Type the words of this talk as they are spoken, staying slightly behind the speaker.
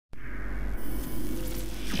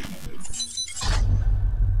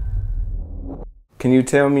Can you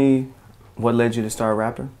tell me what led you to start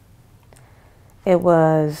rapping? It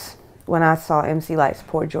was when I saw MC Lyte's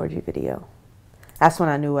Poor Georgie video. That's when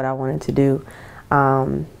I knew what I wanted to do.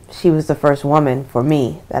 She was the first woman for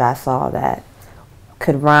me that I saw that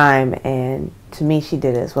could rhyme, and to me she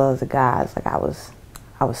did it as well as the guys. Like I was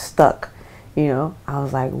stuck, you know. I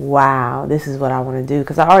was like, wow, this is what I want to do,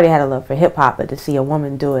 because I already had a love for hip hop, but to see a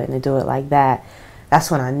woman do it and to do it like that,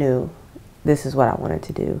 that's when I knew this is what I wanted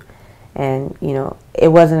to do. And you know, it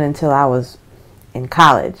wasn't until I was in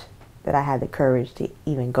college that I had the courage to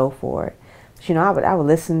even go for it. But, you know, I would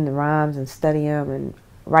listen to rhymes and study them and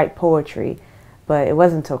write poetry, but it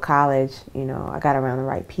wasn't until college, you know, I got around the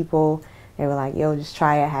right people. They were like, yo, just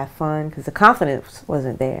try it, have fun, because the confidence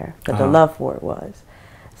wasn't there, but the love for it was.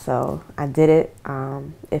 So I did it.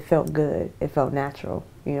 It felt good. It felt natural,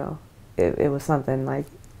 you know. It was something like,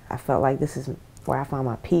 I felt like this is where I found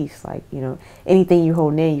my peace. Like, you know, anything you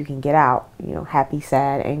hold in, you can get out, you know, happy,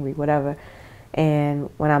 sad, angry, whatever. And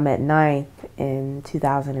when I met Ninth in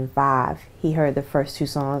 2005, he heard the first 2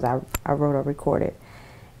 songs I wrote or recorded.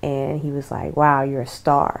 And he was like, wow, you're a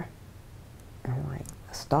star. And I'm like,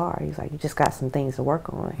 a star? He's like, you just got some things to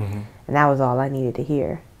work on. And that was all I needed to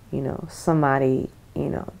hear. You know, somebody, you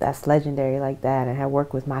know, that's legendary like that, and had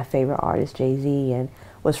worked with my favorite artist, Jay-Z, and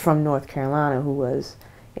was from North Carolina, who was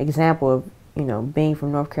an example of, you know, being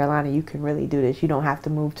from North Carolina, you can really do this. You don't have to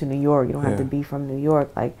move to New York. You don't have to be from New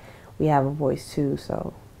York. Like, we have a voice too.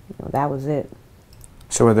 So, you know, that was it.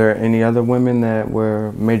 So were there any other women that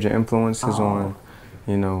were major influences on,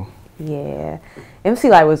 you know? Yeah. MC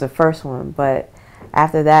Lyte was the first one, but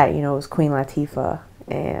after that, you know, it was Queen Latifah,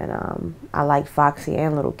 and I liked Foxy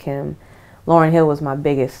and Little Kim. Lauryn Hill was my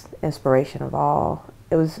biggest inspiration of all.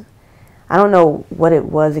 It was, I don't know what it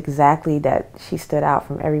was exactly that she stood out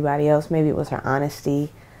from everybody else. Maybe it was her honesty,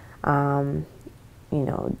 you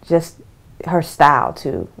know, just her style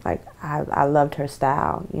too. Like I loved her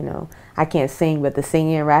style, you know. I can't sing, but the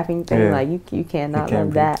singing and rapping thing, like you cannot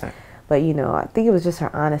love that. But you know, I think it was just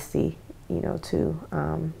her honesty, you know, too.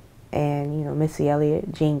 And you know, Missy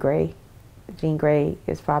Elliott, Jean Grey. Jean Grey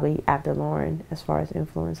is probably after Lauryn as far as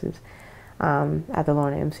influences. After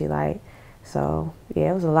Lauryn and MC Lyte. So yeah,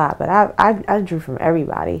 it was a lot. But I drew from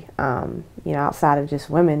everybody. You know, outside of just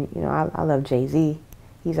women, you know, I love Jay-Z.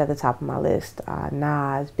 He's at the top of my list.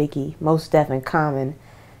 Nas, Biggie, Mos Def, and Common.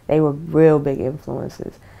 They were real big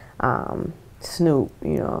influences. Snoop,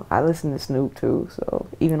 you know, I listen to Snoop too. So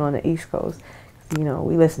even on the East Coast, you know,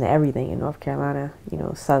 we listen to everything in North Carolina. You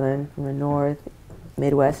know, Southern, from the North,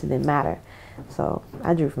 Midwest, it didn't matter. So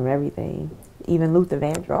I drew from everything. Even Luther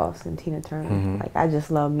Vandross and Tina Turner. Like, I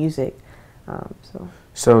just love music.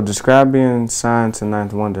 So describe being signed to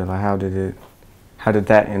Ninth Wonder. Like, how did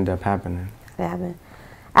that end up happening? It happened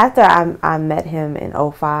after I met him in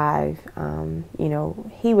 05. You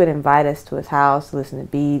know, he would invite us to his house to listen to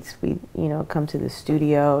beats. We'd, you know, come to the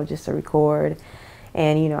studio just to record.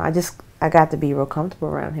 And, you know, I got to be real comfortable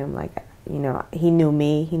around him. Like, you know, he knew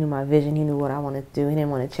me, he knew my vision, he knew what I wanted to do. He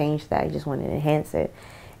didn't want to change that, he just wanted to enhance it.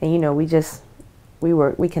 And, you know,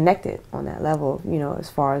 we connected on that level, you know, as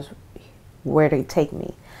far as where to take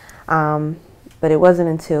me. But it wasn't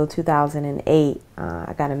until 2008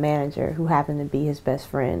 I got a manager who happened to be his best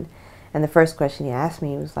friend. And the first question he asked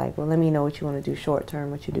me was like, well, let me know what you want to do short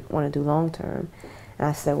term, what you want to do long term. And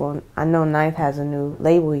I said, well, I know Ninth has a new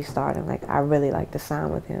label he's starting. Like, I really like to sign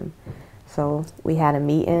with him. So we had a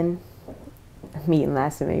meeting. The meeting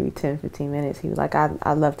lasted maybe 10, 15 minutes. He was like,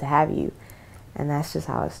 I'd love to have you. And that's just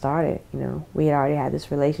how it started. You know, we had already had this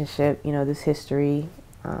relationship, you know, this history.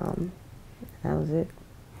 That was it.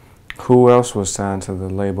 Who else was signed to the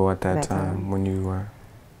label at that time when you were?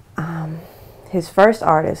 His first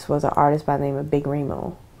artist was an artist by the name of Big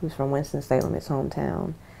Remo, who's from Winston-Salem, his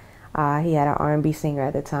hometown. He had an R&B singer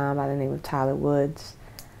at the time by the name of Tyler Woods.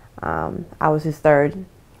 I was his third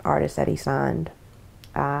artist that he signed.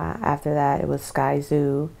 After that, it was Sky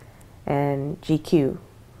Zoo and GQ,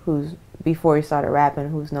 who's, before he started rapping,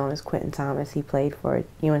 who's known as Quentin Thomas. He played for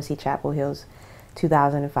UNC Chapel Hill's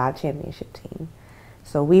 2005 championship team.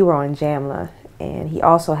 So we were on Jamla, and he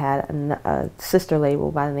also had a sister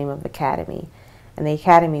label by the name of Academy. And the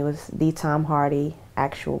Academy was The Tom Hardy,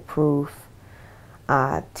 Actual Proof,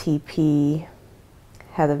 TP,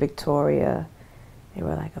 Heather Victoria. They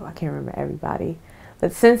were like, oh, I can't remember everybody.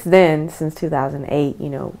 But since then, since 2008, you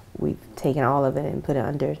know, we've taken all of it and put it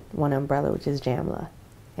under one umbrella, which is Jamla.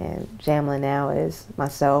 And Jamla now is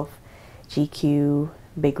myself, GQ,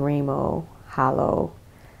 Big Remo, Hollow,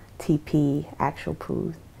 TP, Actual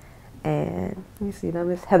Proof, and let me see, that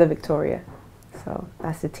is Heather Victoria. So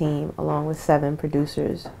that's the team, along with 7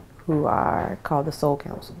 producers who are called the Soul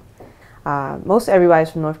Council. Most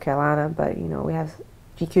everybody's from North Carolina, but you know, we have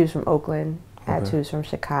GQ's from Oakland, Atu's from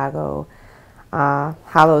Chicago.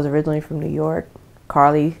 Hollow's originally from New York.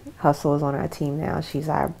 Carly Hustle is on our team now. She's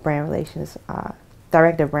our brand relations,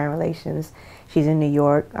 director of brand relations. She's in New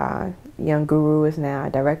York. Young Guru is now our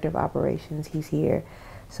director of operations. He's here.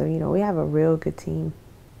 So, you know, we have a real good team.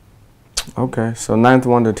 Okay, so Ninth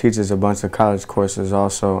Wonder teaches a bunch of college courses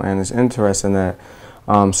also, and it's interesting that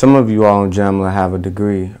some of you all in Jamla have a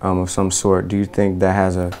degree of some sort. Do you think that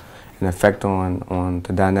has an effect on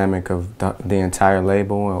the dynamic of the entire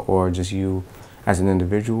label, or just you as an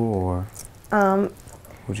individual, or what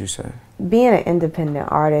would you say? Being an independent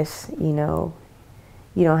artist, you know,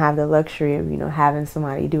 you don't have the luxury of, you know, having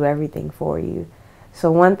somebody do everything for you.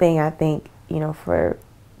 So one thing I think, you know, for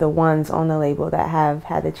the ones on the label that have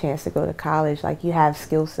had the chance to go to college, like, you have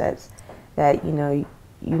skill sets that, you know,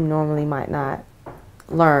 you normally might not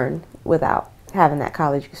learn without having that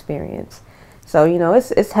college experience. So, you know,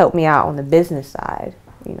 it's helped me out on the business side.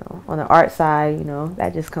 You know, on the art side, you know,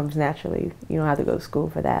 that just comes naturally. You don't have to go to school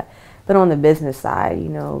for that. But on the business side, you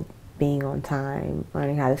know, being on time,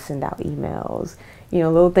 learning how to send out emails, you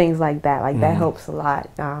know, little things like that. Like, that helps a lot.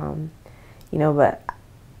 You know, but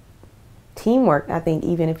teamwork, I think,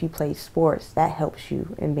 even if you play sports, that helps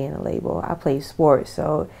you in being a label. I played sports,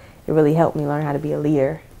 so it really helped me learn how to be a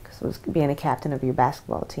leader, because it was being a captain of your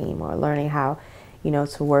basketball team, or learning how, you know,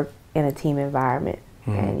 to work in a team environment,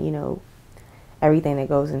 and, you know, everything that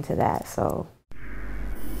goes into that. So.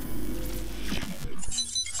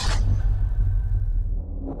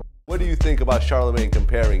 What do you think about Charlamagne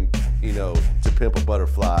comparing, you know, to Pimp a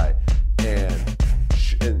Butterfly and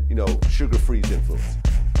you know, Sugar Free's influence?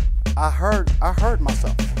 I heard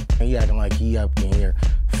myself. He acting like he up in here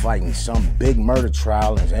fighting some big murder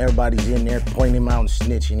trial, and everybody's in there pointing him out and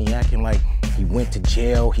snitching. He acting like he went to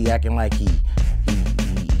jail. He acting like he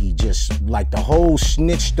just, like, the whole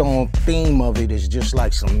snitched on theme of it is just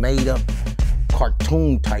like some made up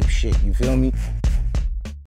cartoon type shit, you feel me?